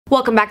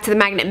Welcome back to the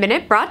Magnet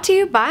Minute, brought to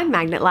you by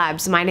Magnet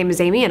Labs. My name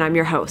is Amy and I'm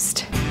your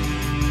host.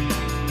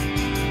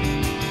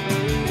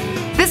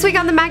 This week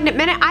on the Magnet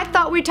Minute, I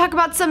thought we'd talk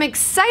about some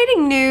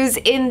exciting news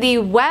in the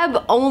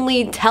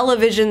web-only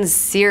television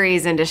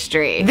series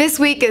industry. This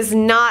week is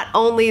not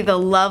only the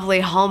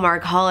lovely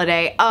Hallmark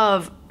holiday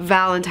of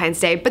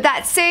Valentine's Day, but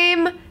that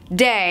same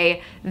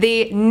day,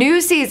 the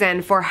new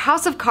season for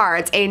House of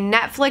Cards, a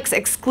Netflix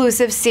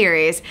exclusive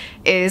series,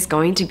 is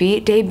going to be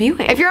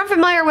debuting. If you're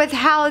unfamiliar with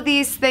how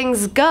these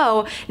things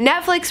go,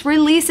 Netflix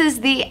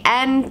releases the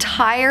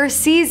entire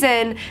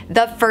season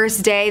the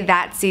first day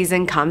that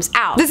season comes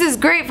out. This is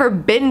great for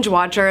binge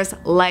watchers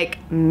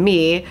like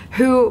me,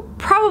 who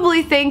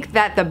probably think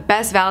that the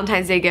best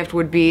Valentine's Day gift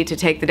would be to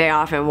take the day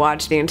off and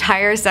watch the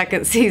entire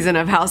second season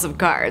of House of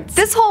Cards.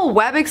 This whole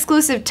web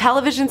exclusive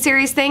television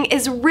series thing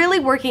is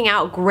really working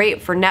out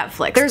great for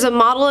Netflix. There's a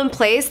model in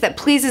place that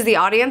pleases the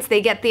audience.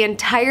 They get the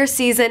entire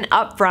season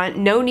up front,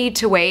 no need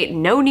to wait,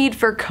 no need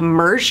for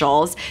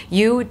commercials.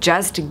 You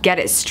just get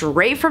it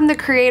straight from the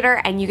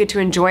creator and you get to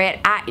enjoy it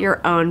at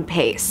your own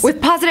pace.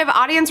 With positive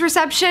audience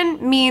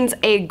reception means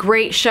a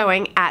great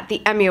showing at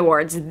the Emmy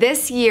Awards.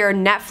 This year,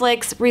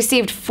 Netflix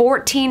received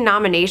 14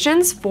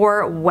 nominations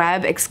for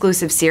web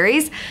exclusive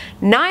series,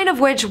 9 of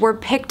which were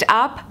picked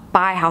up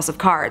by House of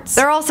Cards.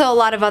 There are also a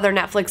lot of other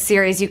Netflix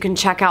series you can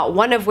check out,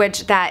 one of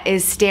which that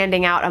is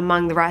standing out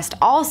among the rest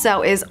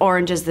also is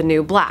Orange is the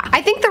New Black.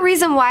 I think the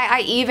reason why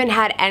I even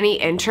had any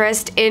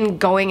interest in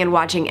going and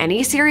watching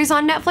any series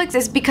on Netflix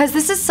is because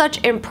this is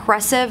such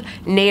impressive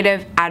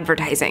native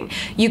advertising.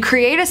 You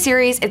create a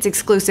series, it's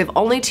exclusive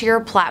only to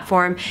your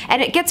platform,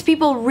 and it gets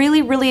people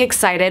really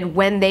excited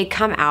when they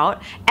come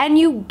out, and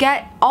you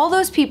get all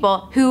those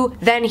people who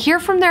then hear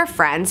from their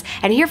friends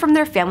and hear from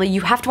their family, you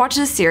have to watch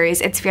this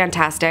series, it's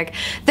fantastic.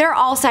 They're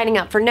all signing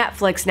up for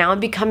Netflix now and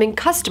becoming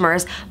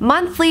customers,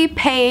 monthly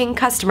paying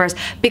customers,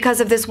 because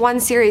of this one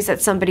series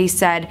that somebody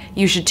said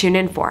you should tune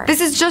in for.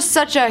 This is just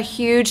such a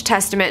huge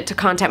testament to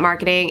content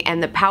marketing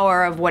and the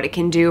power of what it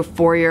can do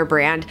for your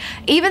brand.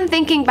 Even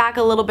thinking back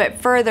a little bit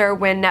further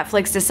when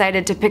Netflix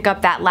decided to pick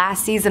up that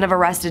last season of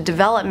Arrested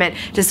Development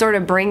to sort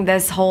of bring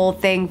this whole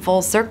thing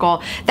full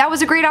circle, that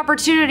was a great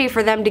opportunity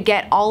for them to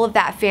get all of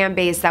that fan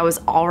base that was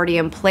already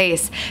in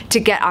place to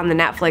get on the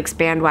Netflix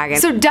bandwagon.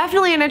 So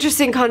definitely an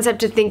interesting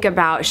concept to think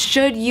about.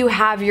 Should you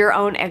have your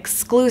own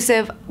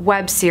exclusive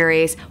web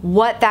series,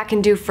 what that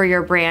can do for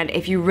your brand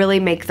if you really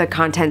make the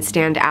content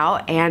stand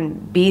out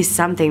and be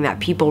something that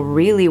people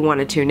really want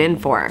to tune in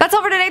for. That's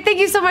all for today. Thank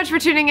you so much for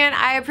tuning in.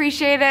 I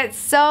appreciate it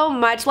so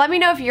much. Let me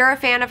know if you're a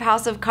fan of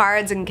House of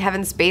Cards and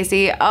Kevin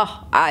Spacey.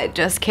 Oh, I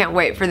just can't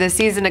wait for this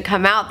season to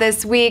come out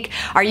this week.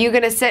 Are you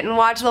gonna sit and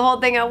watch the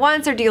whole thing at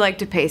once, or do you like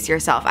to pace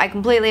yourself? I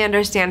completely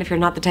understand if you're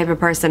not the type of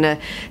person to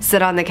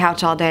sit on the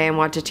couch all day and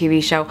watch a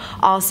TV show.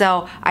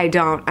 Also, I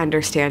don't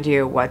understand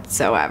you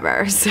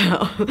whatsoever.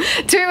 So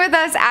tweet with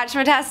us at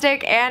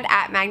Schmatastic and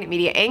at Magnet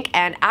Media Inc.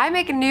 And I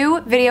make a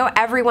new video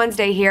every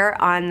Wednesday here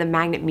on the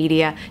Magnet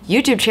Media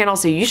YouTube channel,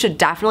 so you should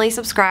definitely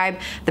subscribe.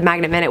 The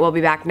Magnet Minute will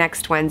be back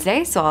next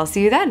Wednesday, so I'll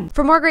see you then.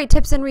 For more great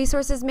tips and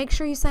resources, make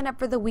sure you sign up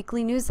for the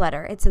weekly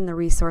newsletter. It's in the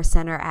Resource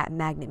Center at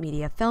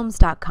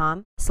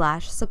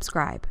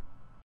magnetmediafilms.com/subscribe.